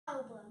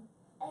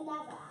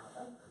another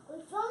album.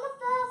 We've done the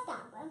first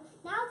album,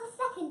 now the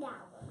second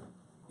album.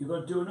 You've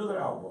got to do another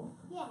album?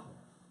 Yeah.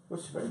 Well,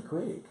 it's very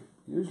quick.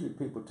 Usually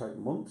people take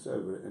months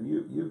over it, and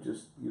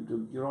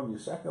you're on your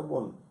second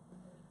one.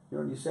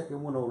 You're on your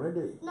second one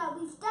already. No,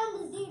 we've done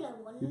the Zero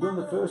one. You've done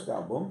the first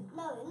album?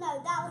 No,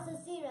 that was the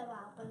Zero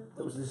album.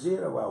 That was the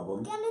Zero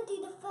album? We're going to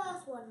do the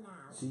first one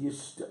now. So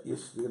you're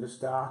going to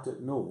start at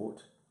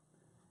naught?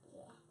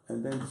 Yeah.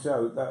 And then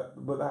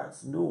but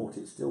that's naught,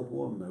 it's still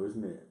one though,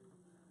 isn't it?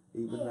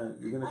 Even though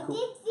you're going to... I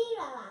did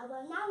Zero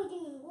album, now we're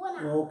doing one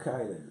album.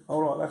 Okay then.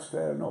 Alright, that's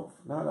fair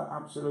enough. No,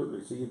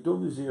 absolutely. So you've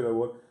done the Zero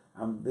one,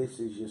 and this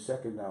is your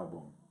second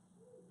album.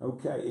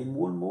 Okay, in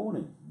one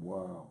morning.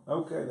 Wow.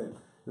 Okay then.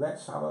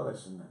 Let's have a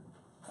listen then.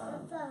 The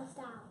first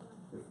album.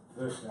 The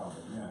first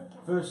album, yeah.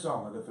 Okay. First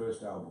song of the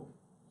first album.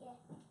 Yeah.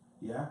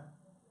 Yeah?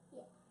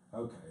 Yeah.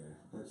 Okay then.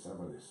 Let's have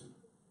a listen.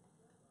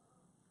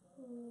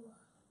 Ooh.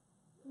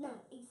 No,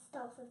 it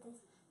starts with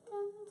this.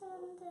 Dun,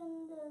 dun,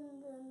 dun, dun, dun,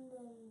 dun,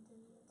 dun,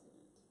 dun.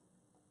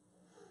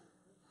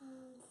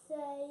 I'm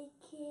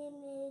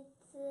taking it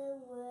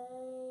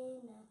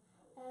away now.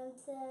 I'm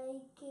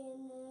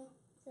taking it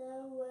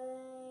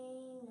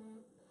away now.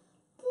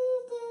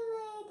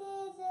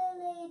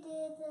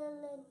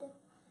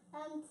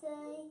 I'm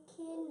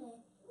taking it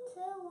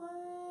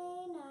away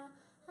now.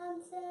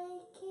 I'm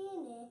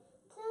taking it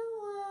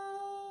away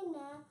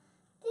now.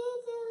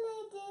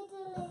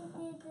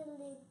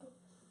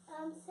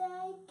 I'm taking it away now. I'm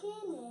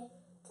taking it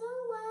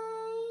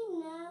away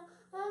now.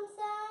 I'm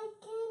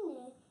taking it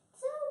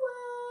away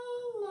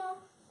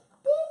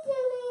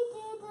now.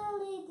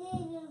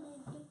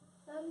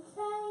 I'm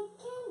taking it away now. I'm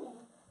taking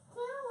it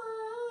away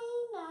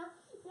now. I'm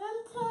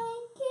taking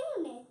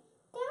it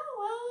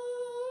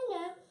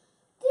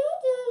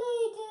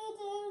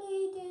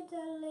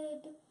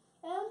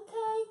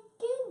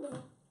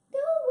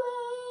away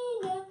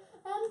now.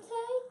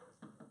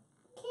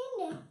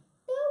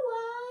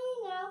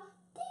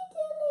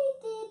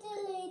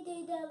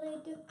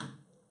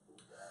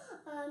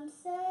 I'm taking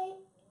it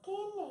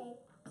away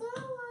now.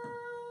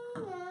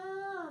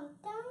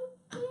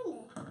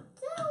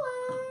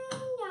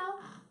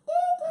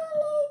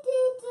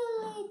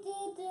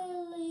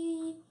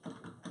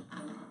 I'm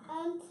taking it away now.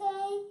 I'm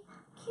taking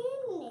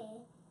it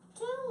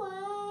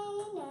away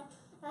now.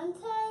 I'm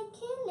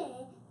taking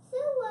it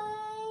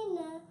away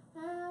now.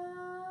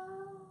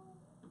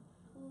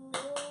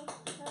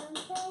 I'm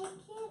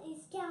taking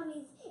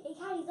it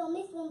carries on.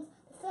 This one's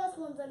the first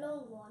one's a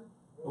long one.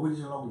 Oh, it is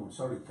a long one.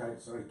 Sorry,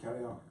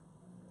 carry on.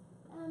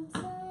 I'm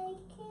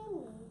taking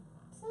it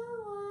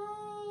away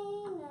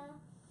now.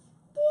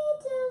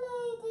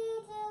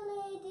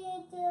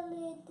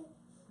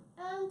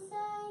 I'm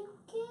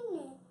taking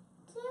it away now.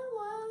 I'm taking it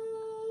away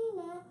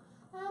now.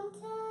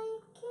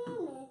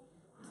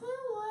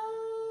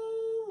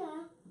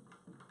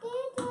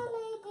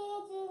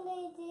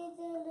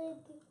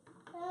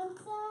 I'm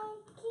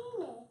taking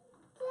it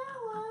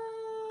away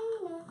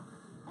now.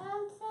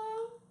 I'm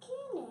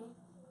taking it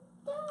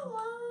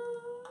away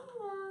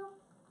now.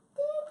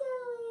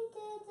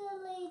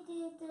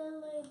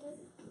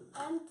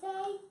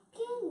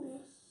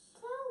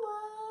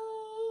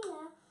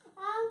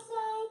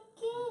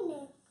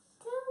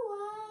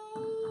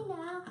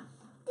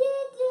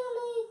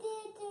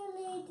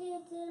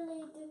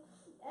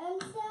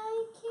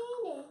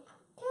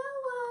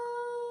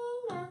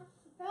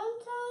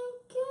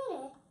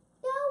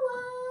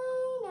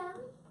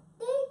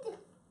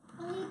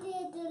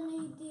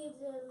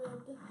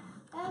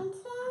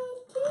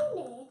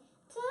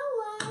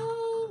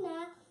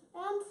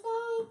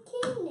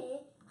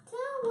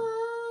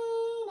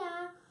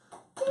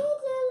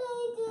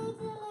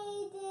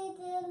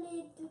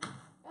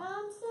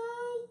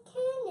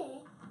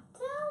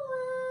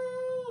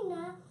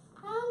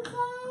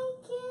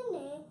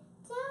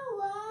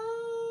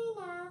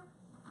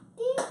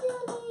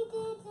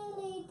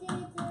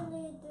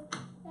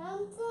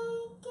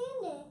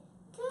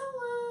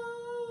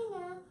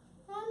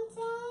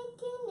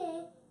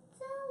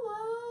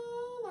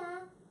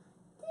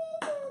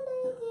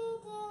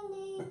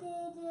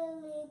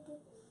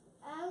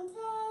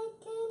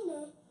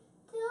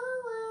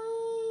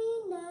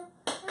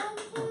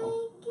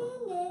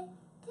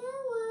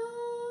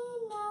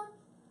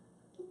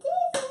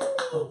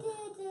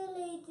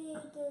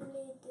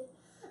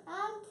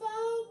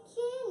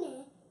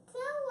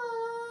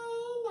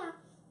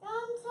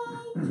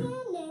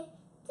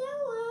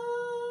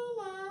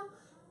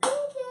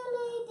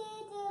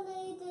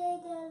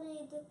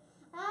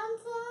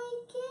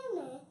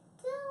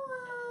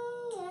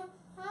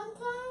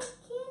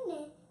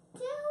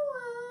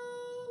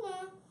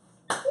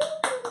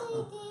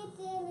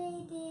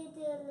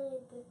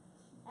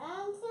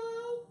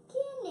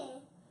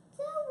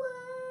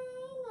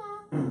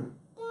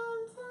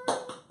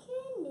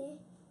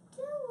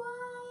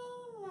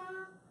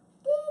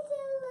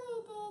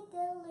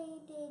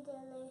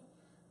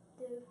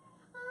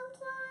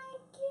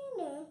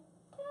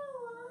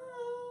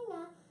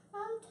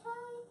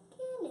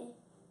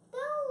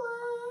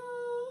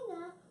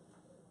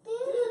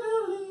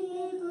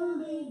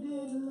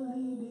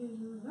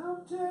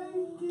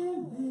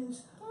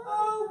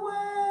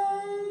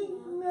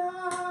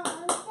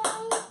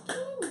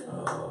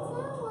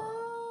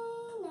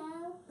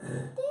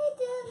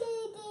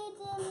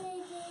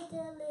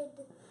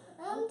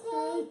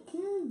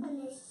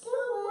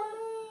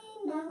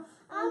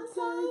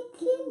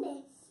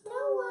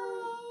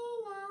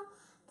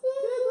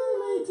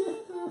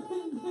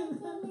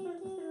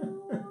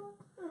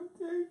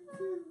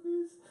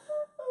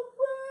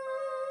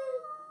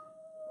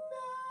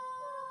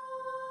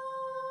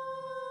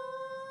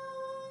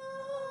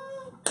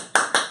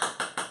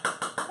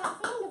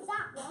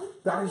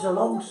 That is a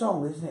long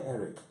song, isn't it,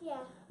 Eric? Yeah.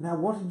 Now,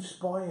 what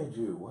inspired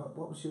you? What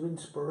was your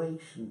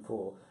inspiration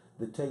for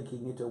the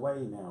Taking It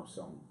Away Now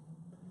song?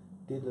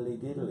 Diddly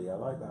diddly, I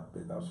like that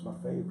bit. That's my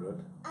favourite.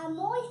 And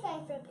my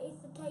favourite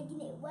is the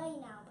Taking It Away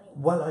Now bit.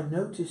 Well, I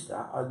noticed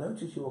that. I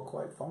noticed you were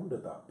quite fond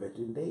of that bit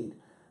indeed,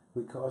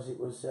 because it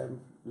was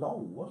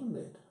long, wasn't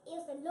it? It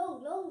was a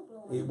long.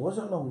 It was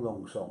a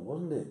long song,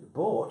 wasn't it?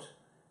 But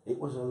it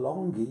was a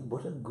longie,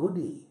 but a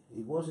goodie.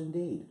 It was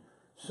indeed.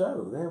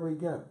 So, there we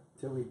go.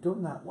 So we've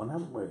done that one,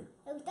 haven't we?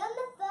 We've done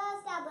the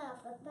first album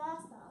of the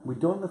first song. We've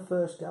done the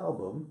first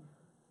album,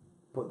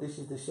 but this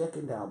is the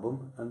second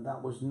album, and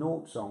that was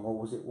Naught Song, or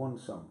was it one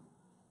song?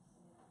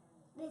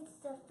 This is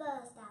the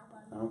first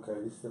album.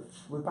 Okay,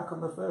 we're back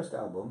on the first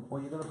album.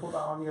 Well, you're going to put that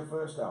on your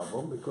first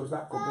album, because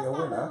that could be a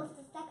First winner. album of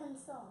the second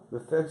song. The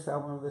first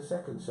album of the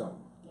second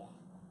song.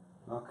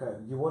 Yeah. Okay,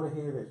 you want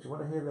to hear this? Do you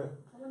want to hear the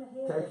I want to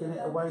hear Taking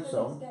It Away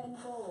song? Getting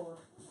bored.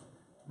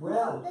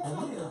 Well, The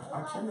Taking It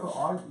I tell Away you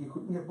what, you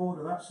couldn't get bored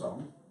of that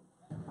song.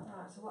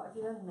 Right, so what have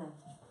you done then?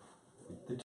 The